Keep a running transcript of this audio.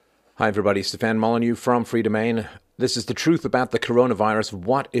Hi everybody, Stefan Molyneux from Freedomain. This is the truth about the coronavirus.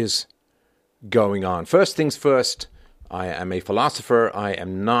 What is going on? First things first, I am a philosopher. I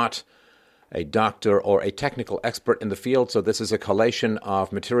am not a doctor or a technical expert in the field, so this is a collation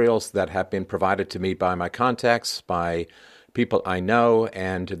of materials that have been provided to me by my contacts, by people I know,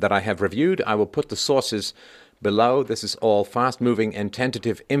 and that I have reviewed. I will put the sources below. This is all fast-moving and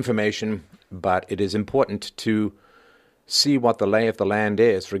tentative information, but it is important to see what the lay of the land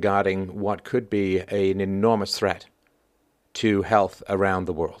is regarding what could be an enormous threat to health around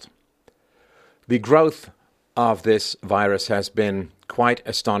the world. The growth of this virus has been quite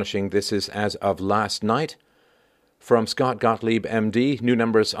astonishing. This is as of last night. From Scott Gottlieb, MD, new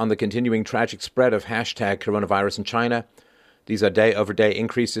numbers on the continuing tragic spread of hashtag coronavirus in China. These are day-over-day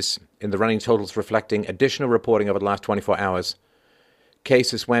increases in the running totals reflecting additional reporting over the last 24 hours.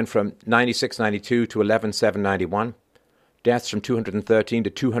 Cases went from 9692 to 11791. Deaths from 213 to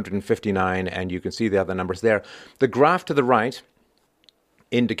 259, and you can see the other numbers there. The graph to the right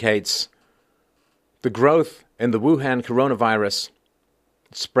indicates the growth in the Wuhan coronavirus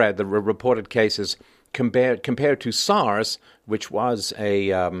spread, the reported cases, compared to SARS, which was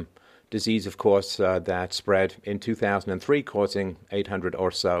a disease, of course, that spread in 2003, causing 800 or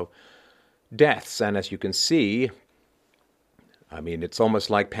so deaths. And as you can see, I mean, it's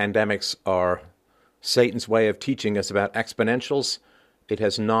almost like pandemics are Satan's way of teaching us about exponentials. It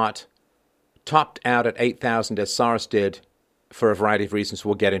has not topped out at 8,000 as SARS did for a variety of reasons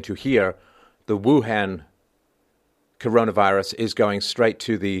we'll get into here. The Wuhan coronavirus is going straight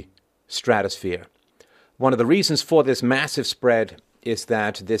to the stratosphere. One of the reasons for this massive spread is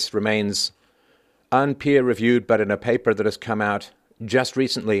that this remains unpeer-reviewed, but in a paper that has come out just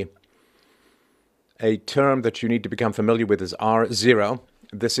recently, a term that you need to become familiar with is R0.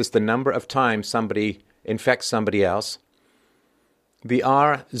 This is the number of times somebody infects somebody else. The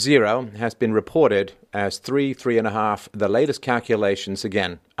R0 has been reported as 3.5. The latest calculations,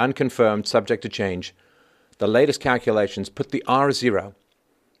 again, unconfirmed, subject to change. The latest calculations put the R0,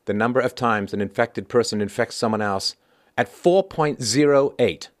 the number of times an infected person infects someone else, at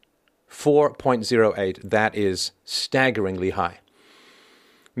 4.08. 4.08. That is staggeringly high.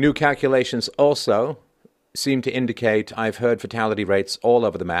 New calculations also seem to indicate, I've heard fatality rates all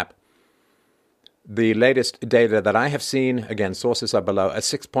over the map. The latest data that I have seen, again, sources are below, a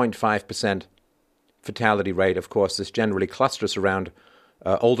 6.5% fatality rate. Of course, this generally clusters around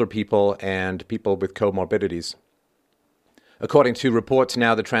older people and people with comorbidities. According to reports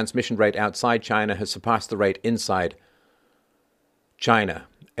now, the transmission rate outside China has surpassed the rate inside China.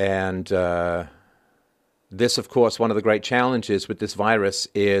 And this, of course, one of the great challenges with this virus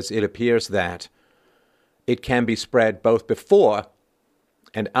is it appears that it can be spread both before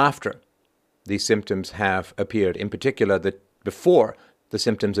and after the symptoms have appeared. In particular, that before the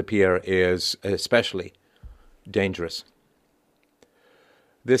symptoms appear is especially dangerous.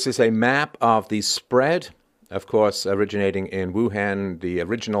 This is a map of the spread, of course, originating in Wuhan. The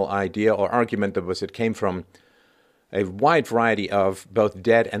original idea or argument that was it came from a wide variety of both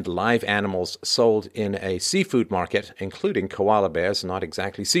dead and live animals sold in a seafood market, including koala bears, not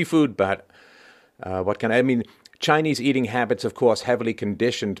exactly seafood, but Chinese eating habits, of course, heavily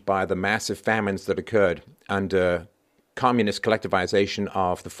conditioned by the massive famines that occurred under communist collectivization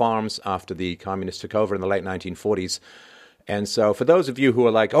of the farms after the communists took over in the late 1940s. And so for those of you who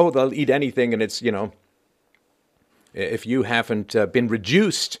are like, oh, they'll eat anything, and it's, if you haven't been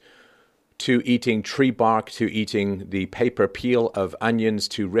reduced to eating tree bark, to eating the paper peel of onions,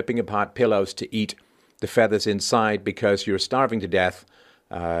 to ripping apart pillows, to eat the feathers inside because you're starving to death,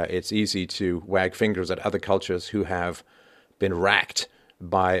 it's easy to wag fingers at other cultures who have been racked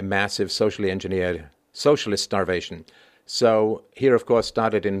by massive socially engineered socialist starvation. So here, of course,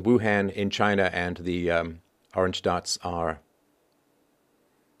 started in Wuhan in China, and the orange dots are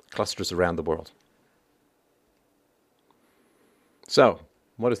clusters around the world. So,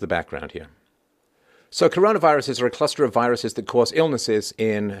 what is the background here? So coronaviruses are a cluster of viruses that cause illnesses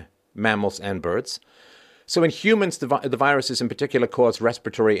in mammals and birds. So in humans, the viruses in particular cause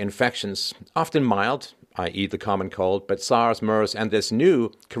respiratory infections, often mild, i.e. the common cold, but SARS, MERS, and this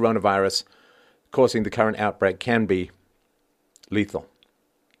new coronavirus causing the current outbreak can be lethal.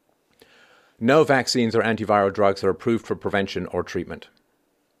 No vaccines or antiviral drugs are approved for prevention or treatment.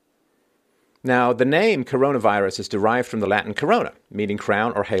 Now, the name coronavirus is derived from the Latin corona, meaning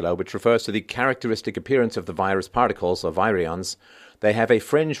crown or halo, which refers to the characteristic appearance of the virus particles, or virions. They have a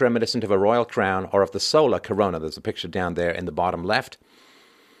fringe reminiscent of a royal crown or of the solar corona. There's a picture down there in the bottom left.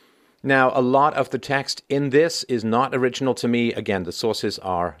 Now, a lot of the text in this is not original to me. Again, the sources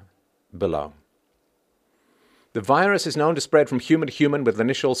are below. The virus is known to spread from human to human, with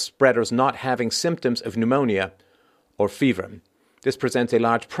initial spreaders not having symptoms of pneumonia or fever. This presents a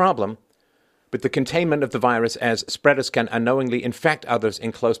large problem with the containment of the virus, as spreaders can unknowingly infect others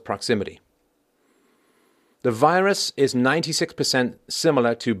in close proximity. The virus is 96%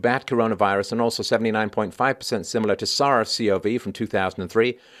 similar to bat coronavirus and also 79.5% similar to SARS-CoV from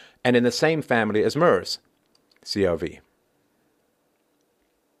 2003, and in the same family as MERS-CoV.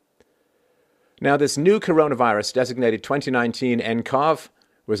 Now, this new coronavirus, designated 2019 nCoV,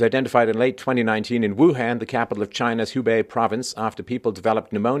 was identified in late 2019 in Wuhan, the capital of China's Hubei province, after people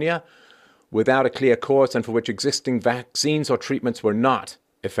developed pneumonia without a clear cause and for which existing vaccines or treatments were not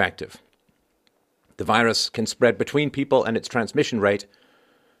effective. The virus can spread between people, and its transmission rate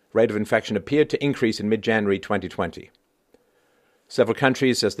of infection appeared to increase in mid-January 2020. Several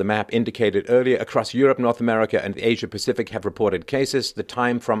countries, as the map indicated earlier, across Europe, North America, and the Asia-Pacific have reported cases. The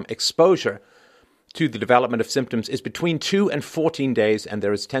time from exposure to the development of symptoms is between 2 and 14 days, and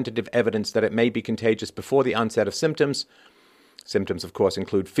there is tentative evidence that it may be contagious before the onset of symptoms. Symptoms, of course,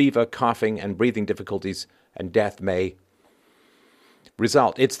 include fever, coughing, and breathing difficulties, and death may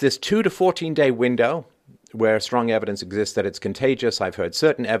result. It's this 2 to 14-day window where strong evidence exists that it's contagious. I've heard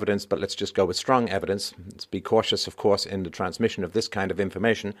certain evidence, but let's just go with strong evidence. Let's be cautious, of course, in the transmission of this kind of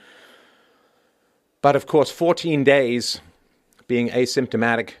information. But, of course, 14 days being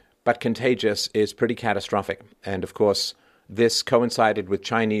asymptomatic but contagious is pretty catastrophic. And, of course, this coincided with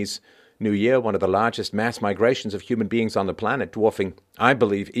Chinese New Year, one of the largest mass migrations of human beings on the planet, dwarfing, I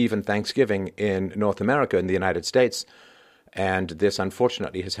believe, even Thanksgiving in North America and the United States. And this,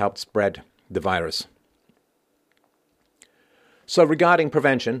 unfortunately, has helped spread the virus. So regarding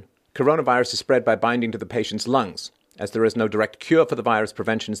prevention, coronavirus is spread by binding to the patient's lungs. As there is no direct cure for the virus,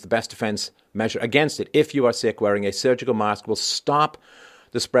 prevention is the best defense measure against it. If you are sick, wearing a surgical mask will stop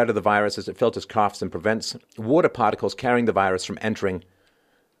the spread of the virus as it filters coughs and prevents water particles carrying the virus from entering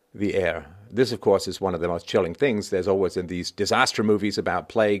the air. This, of course, is one of the most chilling things. There's always, in these disaster movies about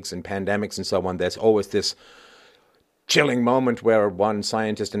plagues and pandemics and so on, there's always this chilling moment where one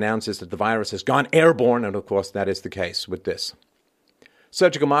scientist announces that the virus has gone airborne, and of course that is the case with this.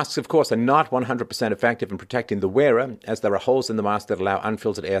 Surgical masks, of course, are not 100% effective in protecting the wearer, as there are holes in the mask that allow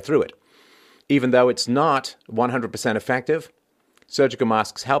unfiltered air through it. Even though it's not 100% effective, surgical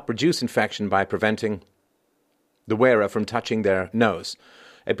masks help reduce infection by preventing the wearer from touching their nose,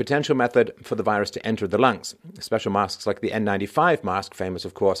 a potential method for the virus to enter the lungs. Special masks like the N95 mask, famous,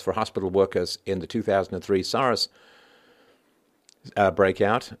 of course, for hospital workers in the 2003 SARS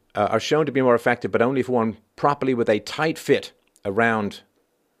breakout, are shown to be more effective, but only if worn properly with a tight fit around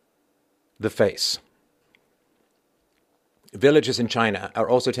the face. Villagers in China are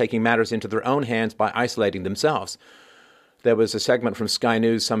also taking matters into their own hands by isolating themselves. There was a segment from Sky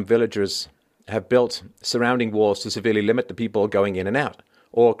News. Some villagers have built surrounding walls to severely limit the people going in and out,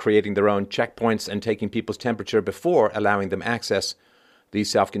 or creating their own checkpoints and taking people's temperature before allowing them access. These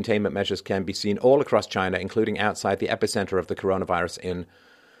self-containment measures can be seen all across China, including outside the epicenter of the coronavirus in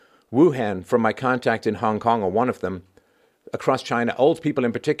Wuhan. From my contact in Hong Kong, or one of them, across China, old people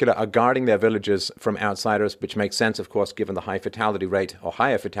in particular are guarding their villages from outsiders, which makes sense, of course, given the high fatality rate, or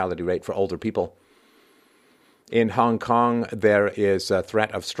higher fatality rate, for older people. In Hong Kong, there is a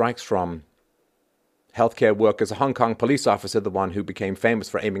threat of strikes from healthcare workers. A Hong Kong police officer, the one who became famous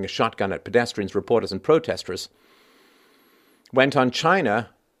for aiming a shotgun at pedestrians, reporters, and protesters, went on China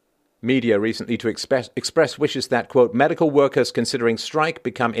media recently to express wishes that, quote, medical workers considering strike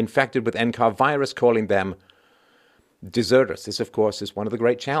become infected with nCoV virus, calling them deserters. This, of course, is one of the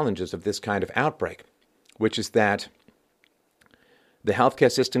great challenges of this kind of outbreak, which is that the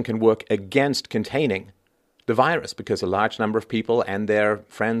healthcare system can work against containing the virus because a large number of people and their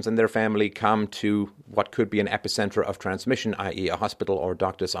friends and their family come to what could be an epicenter of transmission, i.e. a hospital or a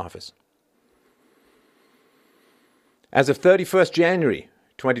doctor's office. As of 31st January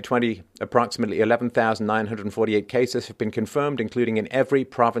 2020, approximately 11,948 cases have been confirmed, including in every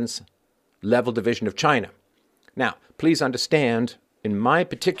province-level division of China. Now, please understand, in my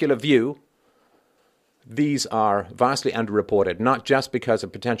particular view, these are vastly underreported, not just because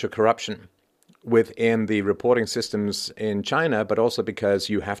of potential corruption within the reporting systems in China, but also because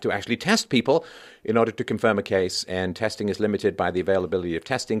you have to actually test people in order to confirm a case, and testing is limited by the availability of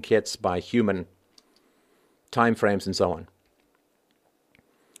testing kits, by human timeframes, and so on.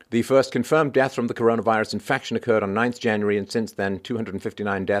 The first confirmed death from the coronavirus infection occurred on 9th January, and since then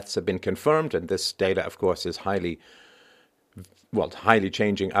 259 deaths have been confirmed, and this data, of course, is highly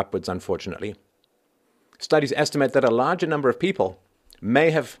changing upwards, unfortunately. Studies estimate that a larger number of people may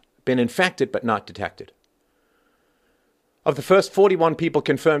have been infected but not detected. Of the first 41 people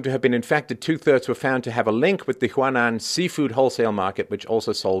confirmed to have been infected, 2/3 were found to have a link with the Huanan seafood wholesale market, which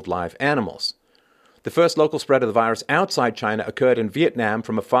also sold live animals. The first local spread of the virus outside China occurred in Vietnam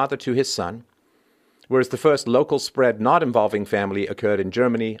from a father to his son, whereas the first local spread not involving family occurred in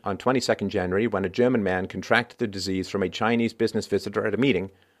Germany on 22nd January when a German man contracted the disease from a Chinese business visitor at a meeting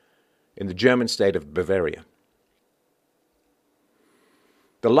in the German state of Bavaria.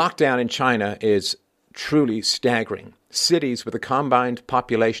 The lockdown in China is truly staggering. Cities with a combined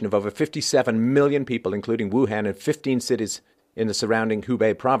population of over 57 million people, including Wuhan and 15 cities in the surrounding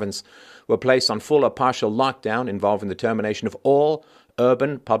Hubei province, were placed on full or partial lockdown, involving the termination of all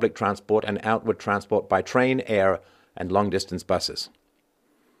urban public transport and outward transport by train, air, and long-distance buses.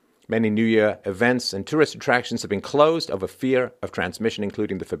 Many New Year events and tourist attractions have been closed over fear of transmission,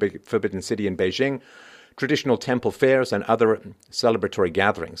 including the Forbidden City in Beijing, traditional temple fairs, and other celebratory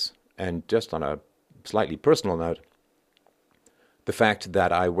gatherings. And just on a slightly personal note, the fact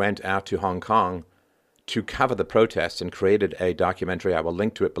that I went out to Hong Kong to cover the protests and created a documentary, I will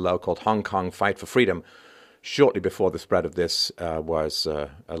link to it below, called Hong Kong Fight for Freedom, shortly before the spread of this was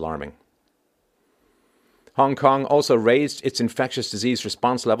alarming. Hong Kong also raised its infectious disease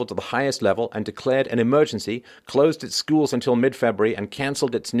response level to the highest level and declared an emergency, closed its schools until mid-February, and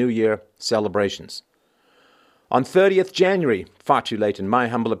cancelled its New Year celebrations. On 30th January, far too late in my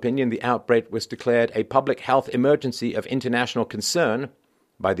humble opinion, the outbreak was declared a public health emergency of international concern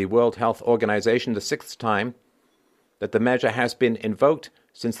by the World Health Organization, the sixth time that the measure has been invoked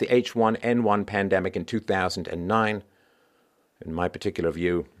since the H1N1 pandemic in 2009. In my particular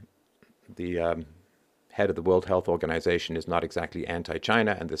view, the head of the World Health Organization is not exactly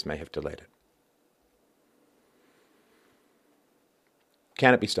anti-China, and this may have delayed it.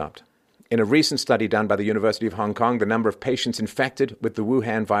 Can it be stopped? In a recent study done by the University of Hong Kong, the number of patients infected with the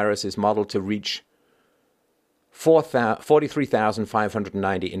Wuhan virus is modeled to reach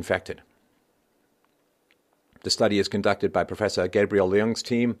 43,590 infected. The study is conducted by Professor Gabriel Leung's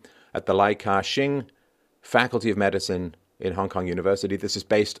team at the Lai Ka-shing Faculty of Medicine in Hong Kong University. This is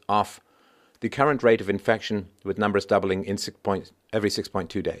based off the current rate of infection, with numbers doubling in every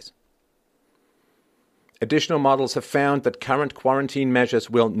 6.2 days. Additional models have found that current quarantine measures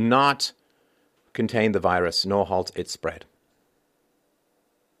will not contain the virus nor halt its spread.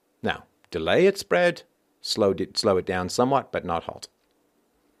 Now, delay its spread, slow it down somewhat, but not halt.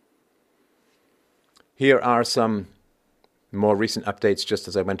 Here are some more recent updates just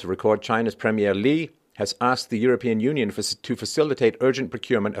as I went to record. China's Premier Li has asked the European Union to facilitate urgent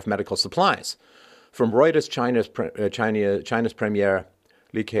procurement of medical supplies. From Reuters, China's Premier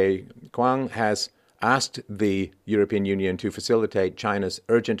Li Keqiang has asked the European Union to facilitate China's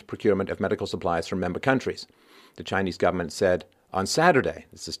urgent procurement of medical supplies from member countries. The Chinese government said on Saturday,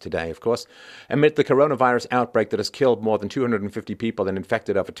 this is today, of course, amid the coronavirus outbreak that has killed more than 250 people and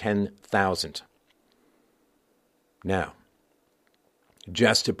infected over 10,000. Now,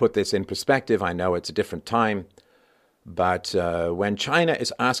 just to put this in perspective, I know it's a different time, but when China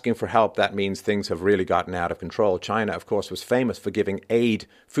is asking for help, that means things have really gotten out of control. China, of course, was famous for giving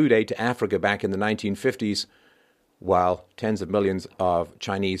food aid to Africa back in the 1950s, while tens of millions of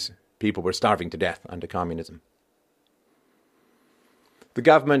Chinese people were starving to death under communism. The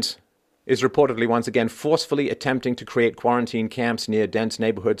government is reportedly once again forcefully attempting to create quarantine camps near dense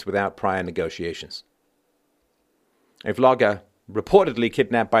neighborhoods without prior negotiations. A vlogger reportedly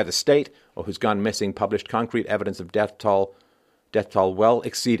kidnapped by the state or who's gone missing published concrete evidence of death toll well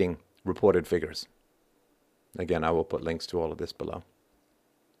exceeding reported figures. Again, I will put links to all of this below.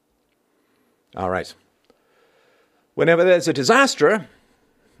 All right. Whenever there's a disaster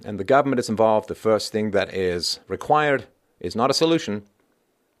and the government is involved, the first thing that is required is not a solution,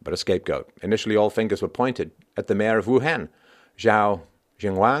 but a scapegoat. Initially, all fingers were pointed at the mayor of Wuhan, Zhao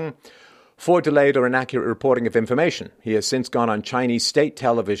Jingwang, for delayed or inaccurate reporting of information. He has since gone on Chinese state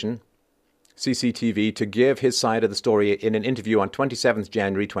television, CCTV, to give his side of the story in an interview on 27th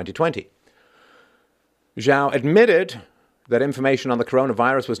January 2020. Zhao admitted that information on the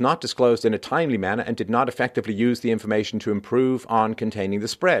coronavirus was not disclosed in a timely manner and did not effectively use the information to improve on containing the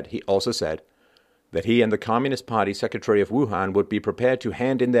spread. He also said that he and the Communist Party Secretary of Wuhan would be prepared to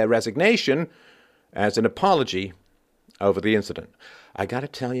hand in their resignation as an apology over the incident. I got to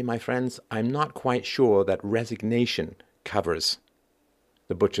tell you, my friends, I'm not quite sure that resignation covers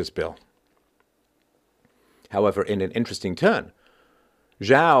the butcher's bill. However, in an interesting turn,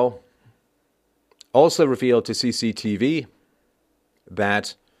 Zhao also revealed to CCTV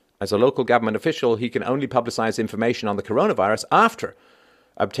that as a local government official, he can only publicize information on the coronavirus after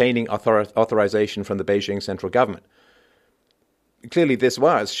obtaining authorization from the Beijing central government. Clearly, this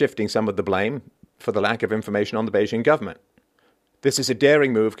was shifting some of the blame for the lack of information on the Beijing government. This is a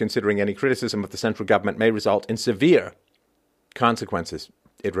daring move, considering any criticism of the central government may result in severe consequences.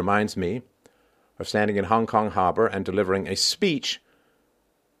 It reminds me of standing in Hong Kong Harbor and delivering a speech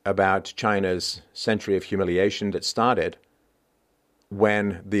about China's century of humiliation that started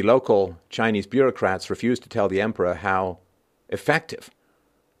when the local Chinese bureaucrats refused to tell the emperor how effective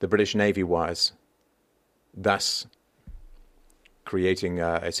the British Navy was, thus creating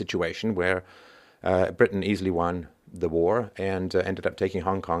a situation where Britain easily won the war and ended up taking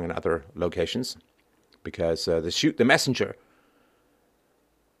Hong Kong and other locations because the shoot the messenger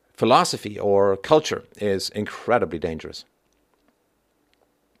philosophy or culture is incredibly dangerous.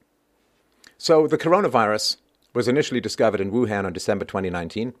 So the coronavirus was initially discovered in Wuhan on December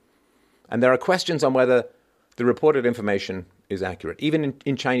 2019, and there are questions on whether the reported information is accurate. Even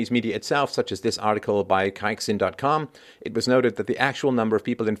in Chinese media itself, such as this article by Caixin.com, it was noted that the actual number of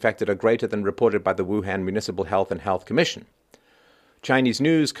people infected are greater than reported by the Wuhan Municipal Health and Health Commission. Chinese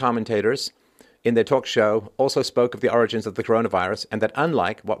news commentators in their talk show also spoke of the origins of the coronavirus and that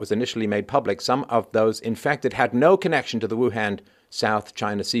unlike what was initially made public, some of those infected had no connection to the Wuhan South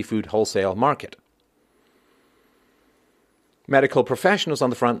China seafood wholesale market. Medical professionals on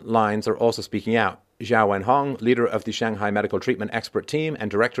the front lines are also speaking out. Zhao Wenhong, leader of the Shanghai Medical Treatment Expert Team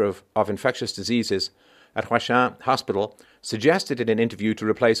and director of infectious diseases at Huashan Hospital, suggested in an interview to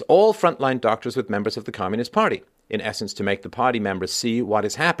replace all frontline doctors with members of the Communist Party, in essence to make the party members see what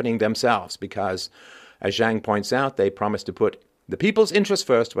is happening themselves, because, as Zhang points out, they promised to put the people's interests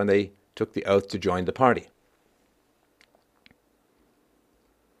first when they took the oath to join the party.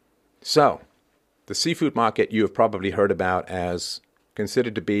 So, the seafood market you have probably heard about as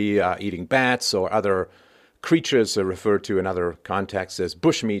considered to be eating bats or other creatures referred to in other contexts as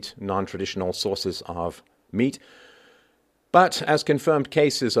bushmeat, non-traditional sources of meat. But as confirmed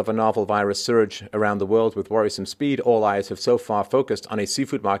cases of a novel virus surge around the world with worrisome speed, all eyes have so far focused on a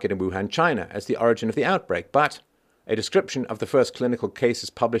seafood market in Wuhan, China, as the origin of the outbreak. But a description of the first clinical cases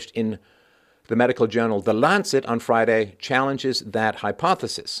published in the medical journal The Lancet on Friday challenges that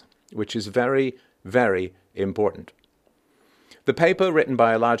hypothesis, which is very, very important. The paper, written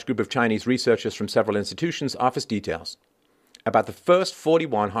by a large group of Chinese researchers from several institutions, offers details about the first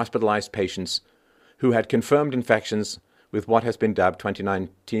 41 hospitalized patients who had confirmed infections with what has been dubbed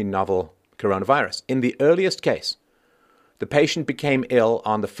 2019 novel coronavirus. In the earliest case, the patient became ill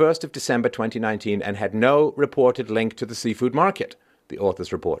on the 1st of December 2019 and had no reported link to the seafood market, the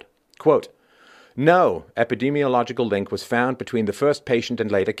authors report. Quote, "No epidemiological link was found between the first patient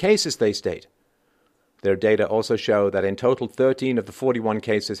and later cases," they state. Their data also show that in total 13 of the 41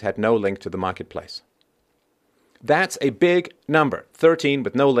 cases had no link to the marketplace. That's a big number, 13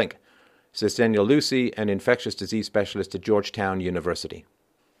 with no link, says Daniel Lucy, an infectious disease specialist at Georgetown University.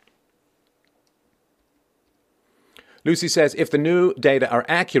 Lucy says if the new data are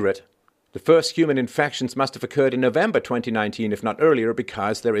accurate, the first human infections must have occurred in November 2019, if not earlier,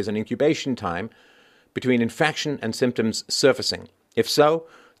 because there is an incubation time between infection and symptoms surfacing. If so,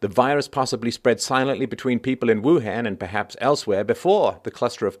 the virus possibly spread silently between people in Wuhan and perhaps elsewhere before the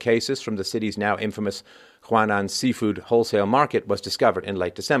cluster of cases from the city's now infamous Huanan seafood wholesale market was discovered in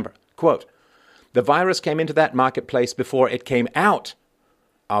late December. Quote, "The virus came into that marketplace before it came out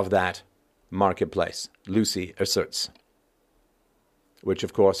of that marketplace," Lucy asserts. Which,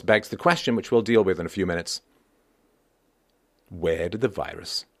 of course, begs the question, which we'll deal with in a few minutes. Where did the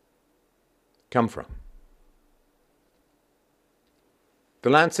virus come from? The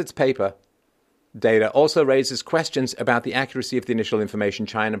Lancet's paper data also raises questions about the accuracy of the initial information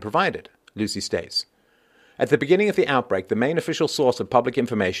China provided, Lucy states. At the beginning of the outbreak, the main official source of public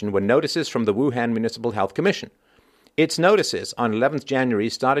information were notices from the Wuhan Municipal Health Commission. Its notices on 11th January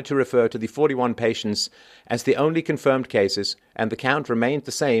started to refer to the 41 patients as the only confirmed cases, and the count remained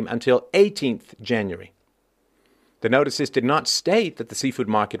the same until 18th January. The notices did not state that the seafood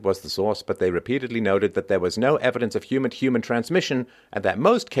market was the source, but they repeatedly noted that there was no evidence of human-to-human transmission and that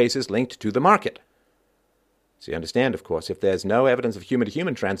most cases linked to the market. So you understand, of course, if there's no evidence of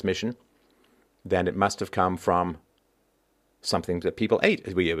human-to-human transmission, then it must have come from something that people ate,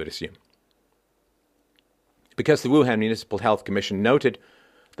 as we would assume. Because the Wuhan Municipal Health Commission noted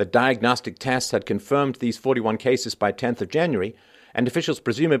that diagnostic tests had confirmed these 41 cases by 10th of January, and officials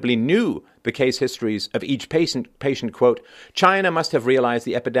presumably knew the case histories of each patient, quote, "China must have realized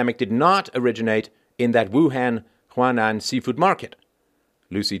the epidemic did not originate in that Wuhan Huanan seafood market,"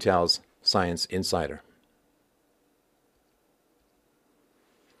 Lucy tells Science Insider.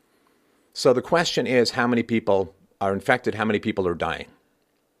 So the question is, how many people are infected, how many people are dying?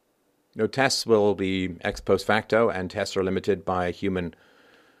 No, tests will be ex post facto, and tests are limited by human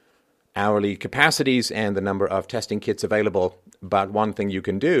hourly capacities and the number of testing kits available But one thing you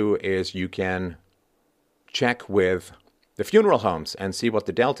can do is you can check with the funeral homes and see what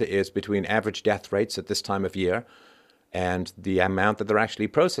the delta is between average death rates at this time of year and the amount that they're actually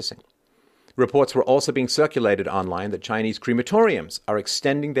processing. Reports were also being circulated online that Chinese crematoriums are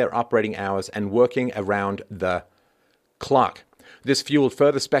extending their operating hours and working around the clock. This fueled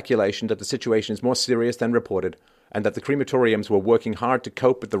further speculation that the situation is more serious than reported and that the crematoriums were working hard to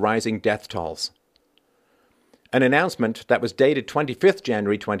cope with the rising death tolls. An announcement that was dated 25th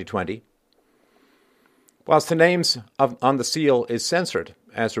January 2020, whilst the names on the seal is censored,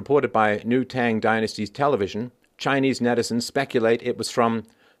 as reported by New Tang Dynasty's television, Chinese netizens speculate it was from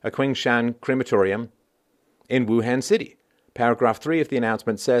a Qingshan crematorium in Wuhan City. Paragraph 3 of the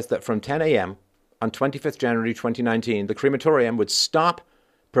announcement says that from 10 a.m. on 25th January 2019, the crematorium would stop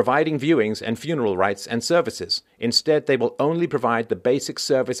providing viewings and funeral rites and services. Instead, they will only provide the basic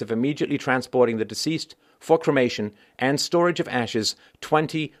service of immediately transporting the deceased for cremation and storage of ashes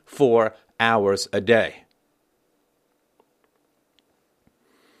 24 hours a day.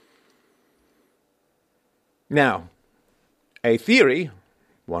 Now, a theory,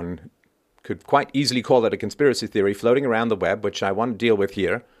 one could quite easily call it a conspiracy theory floating around the web, which I want to deal with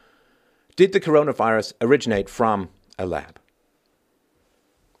here. Did the coronavirus originate from a lab?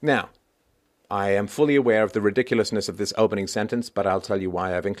 Now, I am fully aware of the ridiculousness of this opening sentence, but I'll tell you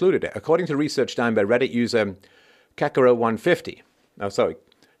why I've included it. According to research done by Reddit user Kakaret50,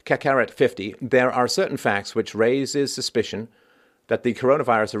 there are certain facts which raises suspicion that the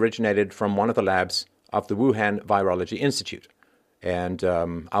coronavirus originated from one of the labs of the Wuhan Virology Institute. And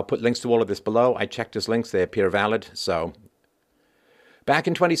I'll put links to all of this below. I checked his links. They appear valid. So, back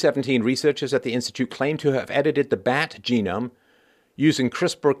in 2017, researchers at the Institute claimed to have edited the bat genome using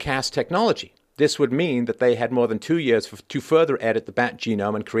CRISPR-Cas technology. This would mean that they had more than 2 years to further edit the bat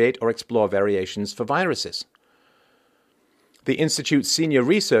genome and create or explore variations for viruses. The Institute's senior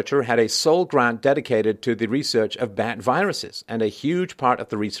researcher had a sole grant dedicated to the research of bat viruses, and a huge part of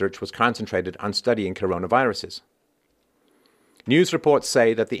the research was concentrated on studying coronaviruses. News reports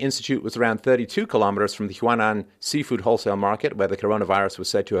say that the Institute was around 32 kilometers from the Huanan seafood wholesale market, where the coronavirus was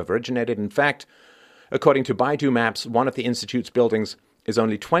said to have originated. In fact, according to Baidu Maps, one of the Institute's buildings is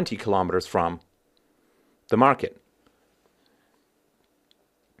only 20 kilometers from the market.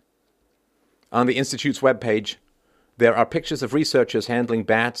 On the Institute's webpage, there are pictures of researchers handling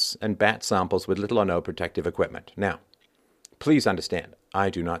bats and bat samples with little or no protective equipment. Now, please understand, I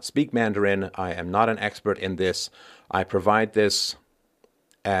do not speak Mandarin. I am not an expert in this. I provide this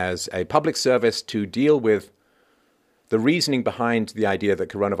as a public service to deal with the reasoning behind the idea that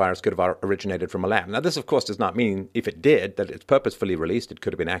coronavirus could have originated from a lab. Now, this, of course, does not mean, if it did, that it's purposefully released. It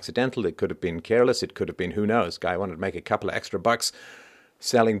could have been accidental. It could have been careless. It could have been, who knows, guy wanted to make a couple of extra bucks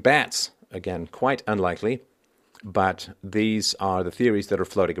selling bats. Again, quite unlikely. But these are the theories that are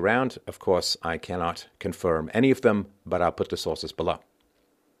floating around. Of course, I cannot confirm any of them, but I'll put the sources below.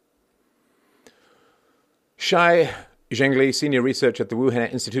 Shai Zhengli, senior researcher at the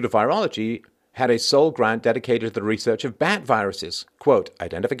Wuhan Institute of Virology, had a sole grant dedicated to the research of bat viruses, quote,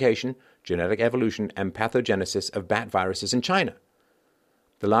 identification, genetic evolution, and pathogenesis of bat viruses in China.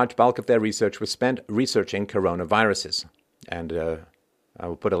 The large bulk of their research was spent researching coronaviruses. And I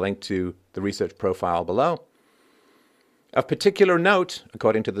will put a link to the research profile below. Of particular note,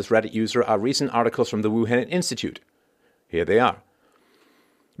 according to this Reddit user, are recent articles from the Wuhan Institute. Here they are.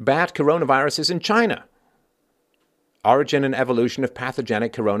 Bat coronaviruses in China. Origin and evolution of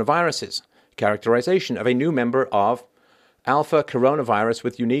pathogenic coronaviruses. Characterization of a new member of alpha coronavirus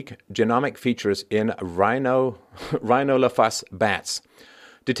with unique genomic features in Rhinolepus bats.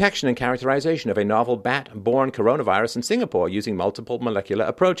 Detection and characterization of a novel bat-borne coronavirus in Singapore using multiple molecular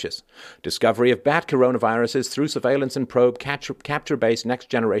approaches. Discovery of bat coronaviruses through surveillance and probe capture-based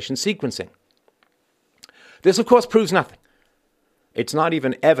next-generation sequencing. This, of course, proves nothing. It's not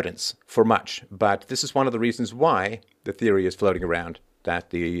even evidence for much, but this is one of the reasons why the theory is floating around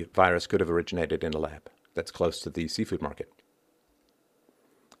that the virus could have originated in a lab that's close to the seafood market.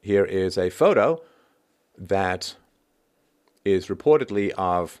 Here is a photo that is reportedly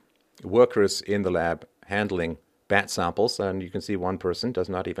of workers in the lab handling bat samples, and you can see one person does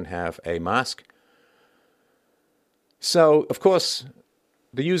not even have a mask. So, of course,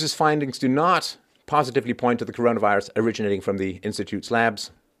 the user's findings do not positively point to the coronavirus originating from the Institute's labs,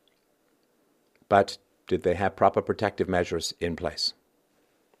 but did they have proper protective measures in place?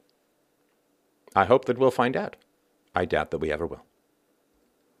 I hope that we'll find out. I doubt that we ever will.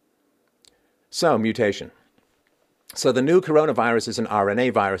 So, mutation. So the new coronavirus is an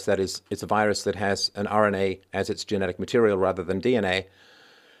RNA virus. That is, it's a virus that has an RNA as its genetic material rather than DNA.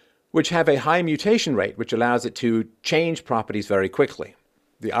 which have a high mutation rate, which allows it to change properties very quickly.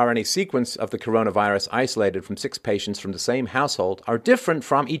 The RNA sequence of the coronavirus isolated from 6 patients from the same household are different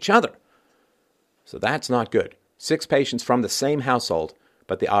from each other. So that's not good. 6 patients from the same household,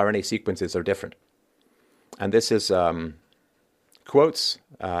 but the RNA sequences are different. And this is quotes,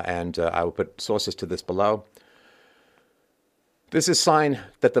 and I will put sources to this below. This is a sign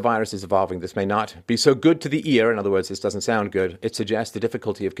that the virus is evolving. This may not be so good to the ear. In other words, this doesn't sound good. It suggests the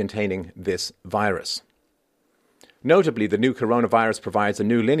difficulty of containing this virus. Notably, the new coronavirus provides a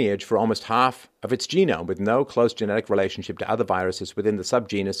new lineage for almost half of its genome, with no close genetic relationship to other viruses within the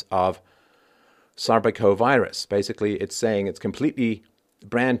subgenus of Sarbecovirus. Basically, it's saying it's completely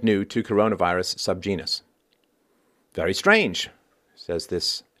brand new to coronavirus subgenus. Very strange, says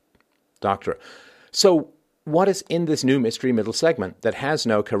this doctor. So, what is in this new mystery middle segment that has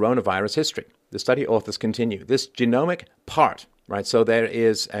no coronavirus history? The study authors continue. This genomic part, right? So there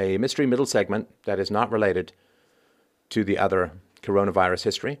is a mystery middle segment that is not related to the other coronavirus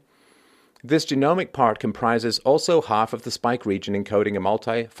history. This genomic part comprises also half of the spike region encoding a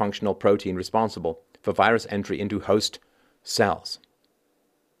multifunctional protein responsible for virus entry into host cells.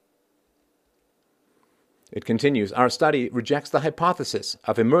 It continues, our study rejects the hypothesis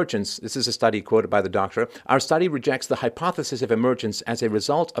of emergence. This is a study quoted by the doctor. Our study rejects the hypothesis of emergence as a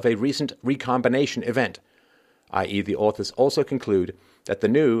result of a recent recombination event, i.e. the authors also conclude that the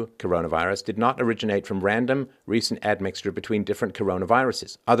new coronavirus did not originate from random recent admixture between different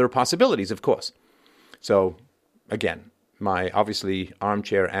coronaviruses. Other possibilities, of course. So, again, my obviously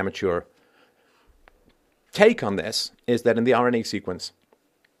armchair amateur take on this is that in the RNA sequence,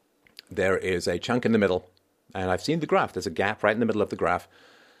 there is a chunk in the middle. And I've seen the graph. There's a gap right in the middle of the graph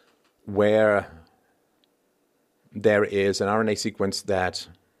where there is an RNA sequence that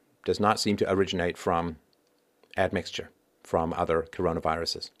does not seem to originate from admixture from other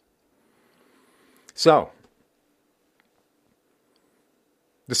coronaviruses. So,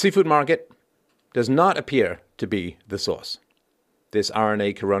 the seafood market does not appear to be the source. This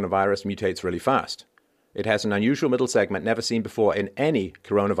RNA coronavirus mutates really fast. It has an unusual middle segment never seen before in any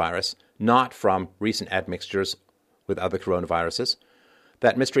coronavirus, not from recent admixtures with other coronaviruses.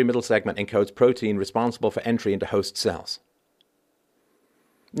 That mystery middle segment encodes protein responsible for entry into host cells.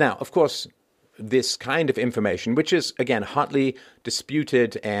 Now, of course, this kind of information, which is, again, hotly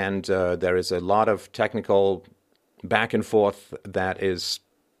disputed, and there is a lot of technical back and forth that is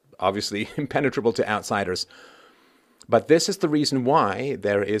obviously impenetrable to outsiders. But this is the reason why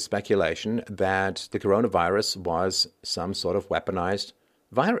there is speculation that the coronavirus was some sort of weaponized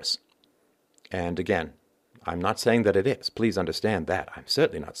virus. And again, I'm not saying that it is. Please understand that. I'm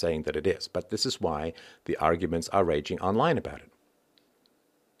certainly not saying that it is. But this is why the arguments are raging online about it.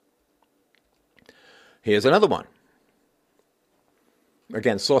 Here's another one.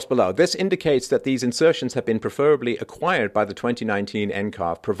 Again, source below. This indicates that these insertions have been preferably acquired by the 2019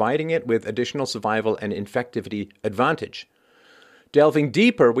 nCoV, providing it with additional survival and infectivity advantage. Delving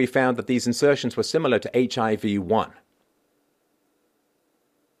deeper, we found that these insertions were similar to HIV-1.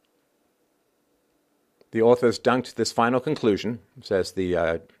 The authors dunked this final conclusion, says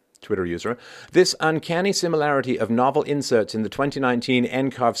the Twitter user. This uncanny similarity of novel inserts in the 2019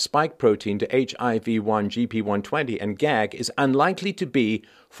 nCoV spike protein to HIV-1, GP120, and GAG is unlikely to be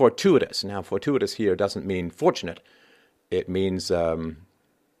fortuitous. Now, fortuitous here doesn't mean fortunate. It means mutational,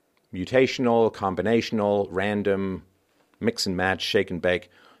 combinational, random, mix and match, shake and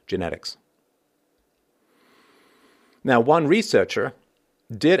bake genetics. Now, one researcher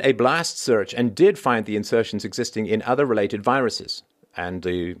did a blast search and did find the insertions existing in other related viruses. And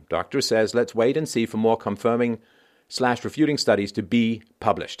the doctor says, let's wait and see for more confirming/refuting studies to be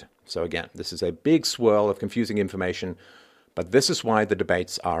published. So again, this is a big swirl of confusing information, but this is why the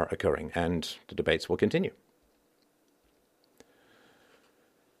debates are occurring, and the debates will continue.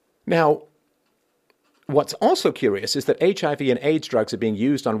 Now, what's also curious is that HIV and AIDS drugs are being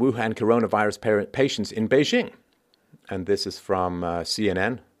used on Wuhan coronavirus patients in Beijing. And this is from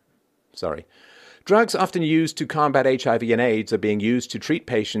CNN. Drugs often used to combat HIV and AIDS are being used to treat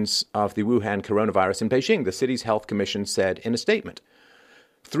patients of the Wuhan coronavirus in Beijing, the city's health commission said in a statement.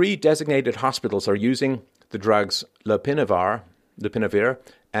 3 designated hospitals are using the drugs lopinavir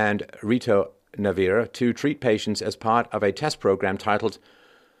and ritonavir to treat patients as part of a test program titled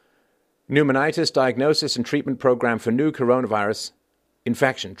Pneumonitis Diagnosis and Treatment Program for New Coronavirus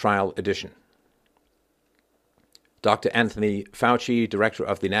Infection Trial Edition. Dr. Anthony Fauci, director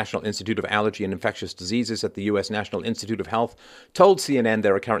of the National Institute of Allergy and Infectious Diseases at the U.S. National Institute of Health, told CNN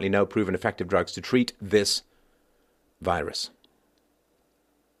there are currently no proven effective drugs to treat this virus.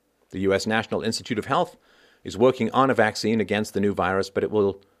 The U.S. National Institute of Health is working on a vaccine against the new virus, but it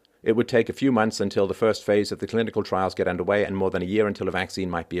will it would take a few months until the first phase of the clinical trials get underway and more than a year until a vaccine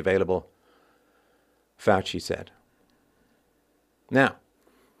might be available, Fauci said. Now,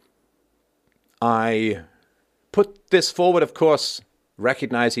 I put this forward, of course,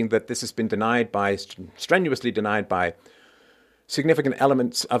 recognizing that this has been strenuously denied by significant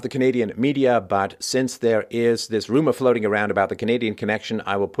elements of the Canadian media, but since there is this rumor floating around about the Canadian connection,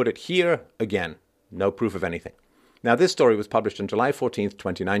 I will put it here again. No proof of anything. Now, this story was published on July 14th,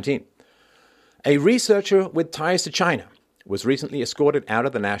 2019. A researcher with ties to China was recently escorted out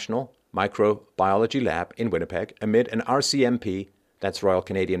of the National Microbiology Lab in Winnipeg amid an RCMP, that's Royal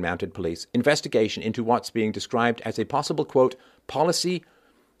Canadian Mounted Police, investigation into what's being described as a possible, quote, policy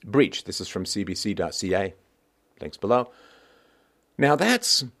breach. This is from cbc.ca. Links below. Now,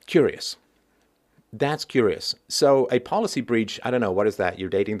 that's curious. That's curious. So a policy breach, I don't know, what is that? You're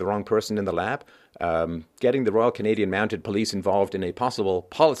dating the wrong person in the lab? Getting the Royal Canadian Mounted Police involved in a possible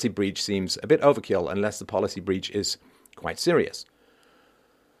policy breach seems a bit overkill unless the policy breach is quite serious.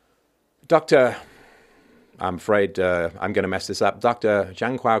 I'm afraid I'm going to mess this up. Dr.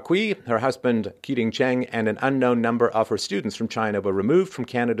 Zhang Kui, her husband Qiding Cheng, and an unknown number of her students from China were removed from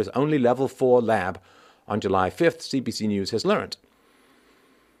Canada's only Level 4 lab on July 5th, CBC News has learned.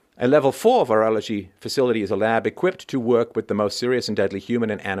 A Level 4 virology facility is a lab equipped to work with the most serious and deadly human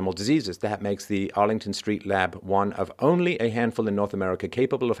and animal diseases. That makes the Arlington Street lab one of only a handful in North America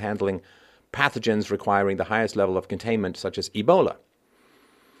capable of handling pathogens requiring the highest level of containment, such as Ebola.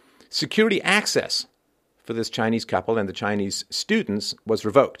 Security access for this Chinese couple and the Chinese students was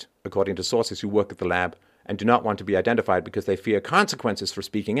revoked, according to sources who work at the lab and do not want to be identified because they fear consequences for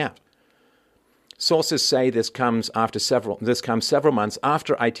speaking out. Sources say this comes several months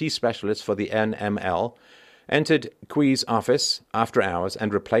after IT specialists for the NML entered Kui's office after hours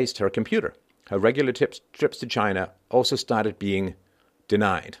and replaced her computer. Her regular trips to China also started being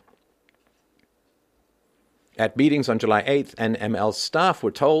denied. At meetings on July 8th, NML staff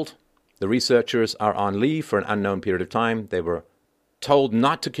were told the researchers are on leave for an unknown period of time. They were told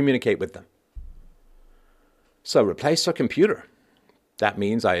not to communicate with them. So replace her computer. That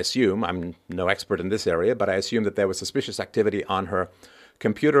means, I assume, I'm no expert in this area, but I assume that there was suspicious activity on her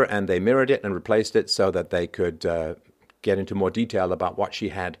computer and they mirrored it and replaced it so that they could get into more detail about what she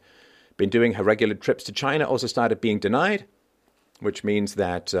had been doing. Her regular trips to China also started being denied, which means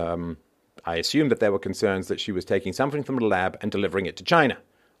that I assume that there were concerns that she was taking something from the lab and delivering it to China,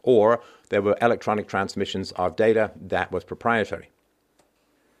 or there were electronic transmissions of data that was proprietary.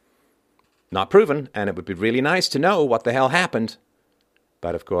 Not proven, and it would be really nice to know what the hell happened.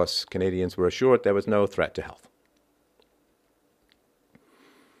 But of course, Canadians were assured there was no threat to health.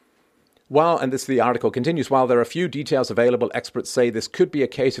 The article continues, while there are few details available, experts say this could be a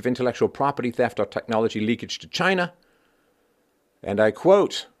case of intellectual property theft or technology leakage to China. And I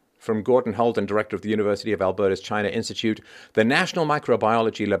quote from Gordon Holden, director of the University of Alberta's China Institute, the National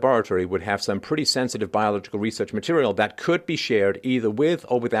Microbiology Laboratory would have some pretty sensitive biological research material that could be shared either with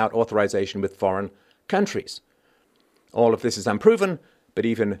or without authorization with foreign countries. All of this is unproven, but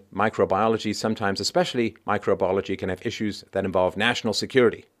even microbiology, sometimes especially microbiology, can have issues that involve national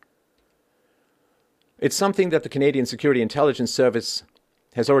security. It's something that the Canadian Security Intelligence Service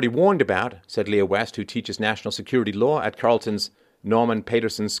has already warned about, said Leah West, who teaches national security law at Carleton's Norman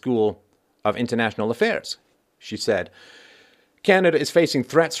Paterson School of International Affairs. She said, Canada is facing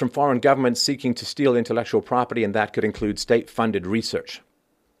threats from foreign governments seeking to steal intellectual property, and that could include state-funded research.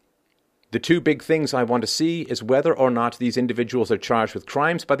 The two big things I want to see is whether or not these individuals are charged with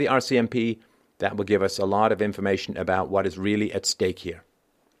crimes by the RCMP. That will give us a lot of information about what is really at stake here.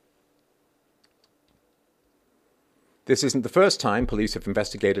 This isn't the first time police have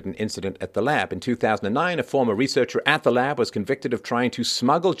investigated an incident at the lab. In 2009, a former researcher at the lab was convicted of trying to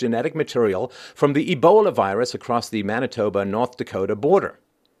smuggle genetic material from the Ebola virus across the Manitoba-North Dakota border.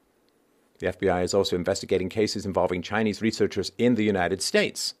 The FBI is also investigating cases involving Chinese researchers in the United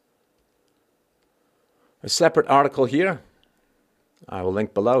States. A separate article here, I will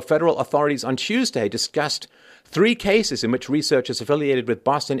link below. Federal authorities on Tuesday discussed 3 cases in which researchers affiliated with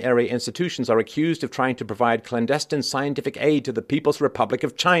Boston-area institutions are accused of trying to provide clandestine scientific aid to the People's Republic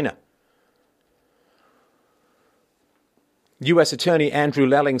of China. U.S. Attorney Andrew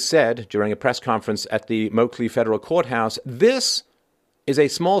Lelling said during a press conference at the Moakley Federal Courthouse, this is a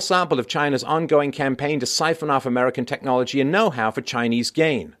small sample of China's ongoing campaign to siphon off American technology and know-how for Chinese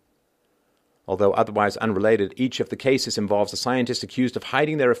gain. Although otherwise unrelated, each of the cases involves a scientist accused of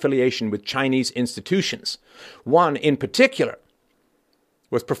hiding their affiliation with Chinese institutions. One in particular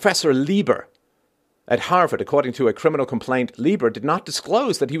was Professor Lieber, At Harvard, according to a criminal complaint, Lieber did not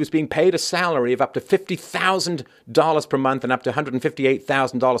disclose that he was being paid a salary of up to $50,000 per month and up to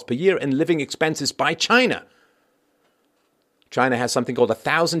 $158,000 per year in living expenses by China. China has something called a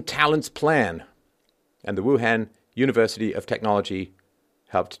 1,000 Talents Plan, and the Wuhan University of Technology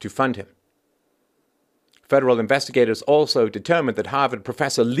helped to fund him. Federal investigators also determined that Harvard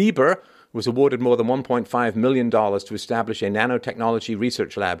professor Lieber was awarded more than $1.5 million to establish a nanotechnology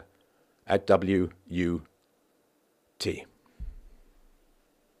research lab at WUT.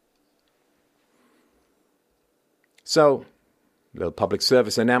 So, a little public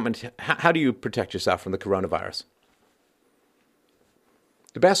service announcement. How do you protect yourself from the coronavirus?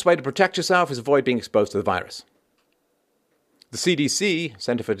 The best way to protect yourself is avoid being exposed to the virus. The CDC,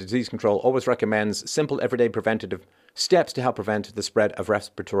 Center for Disease Control, always recommends simple everyday preventative steps to help prevent the spread of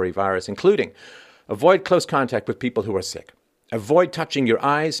respiratory virus, including avoid close contact with people who are sick. Avoid touching your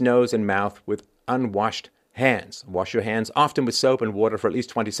eyes, nose, and mouth with unwashed hands. Wash your hands often with soap and water for at least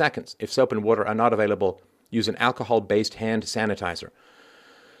 20 seconds. If soap and water are not available, use an alcohol-based hand sanitizer.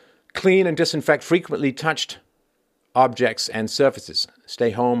 Clean and disinfect frequently touched objects and surfaces. Stay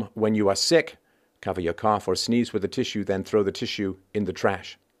home when you are sick. Cover your cough or sneeze with a tissue, then throw the tissue in the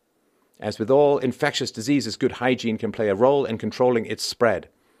trash. As with all infectious diseases, good hygiene can play a role in controlling its spread.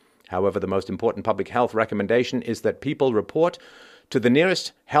 However, the most important public health recommendation is that people report to the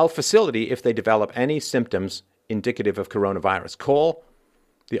nearest health facility if they develop any symptoms indicative of coronavirus. Call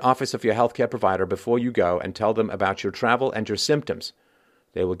the office of your healthcare provider before you go and tell them about your travel and your symptoms.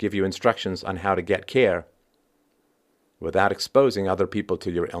 They will give you instructions on how to get care without exposing other people to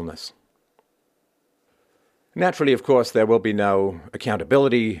your illness. Naturally, of course, there will be no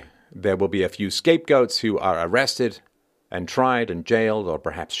accountability. There will be a few scapegoats who are arrested and tried and jailed or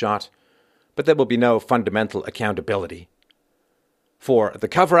perhaps shot, but there will be no fundamental accountability for the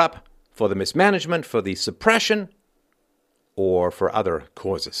cover-up, for the mismanagement, for the suppression, or for other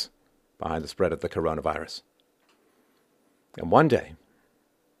causes behind the spread of the coronavirus. And one day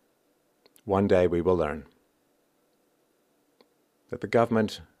we will learn that the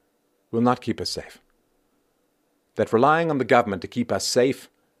government will not keep us safe. That relying on the government to keep us safe,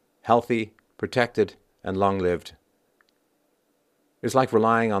 healthy, protected, and long-lived is like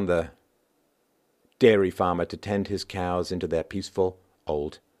relying on the dairy farmer to tend his cows into their peaceful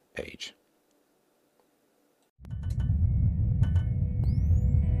old age.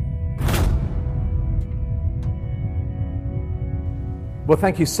 Well,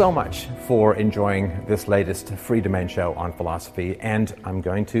 thank you so much for enjoying this latest Free Domain show on philosophy, and I'm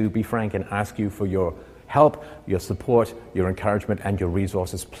going to be frank and ask you for your help, your support, your encouragement, and your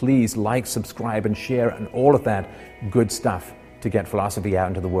resources. Please like, subscribe, and share, and all of that good stuff to get philosophy out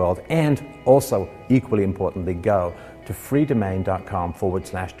into the world. And also, equally importantly, go to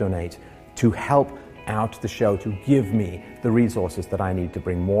freedomain.com/donate to help out the show, to give me the resources that I need to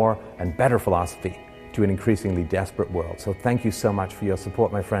bring more and better philosophy to an increasingly desperate world. So thank you so much for your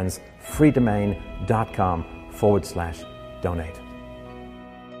support, my friends. freedomain.com/donate.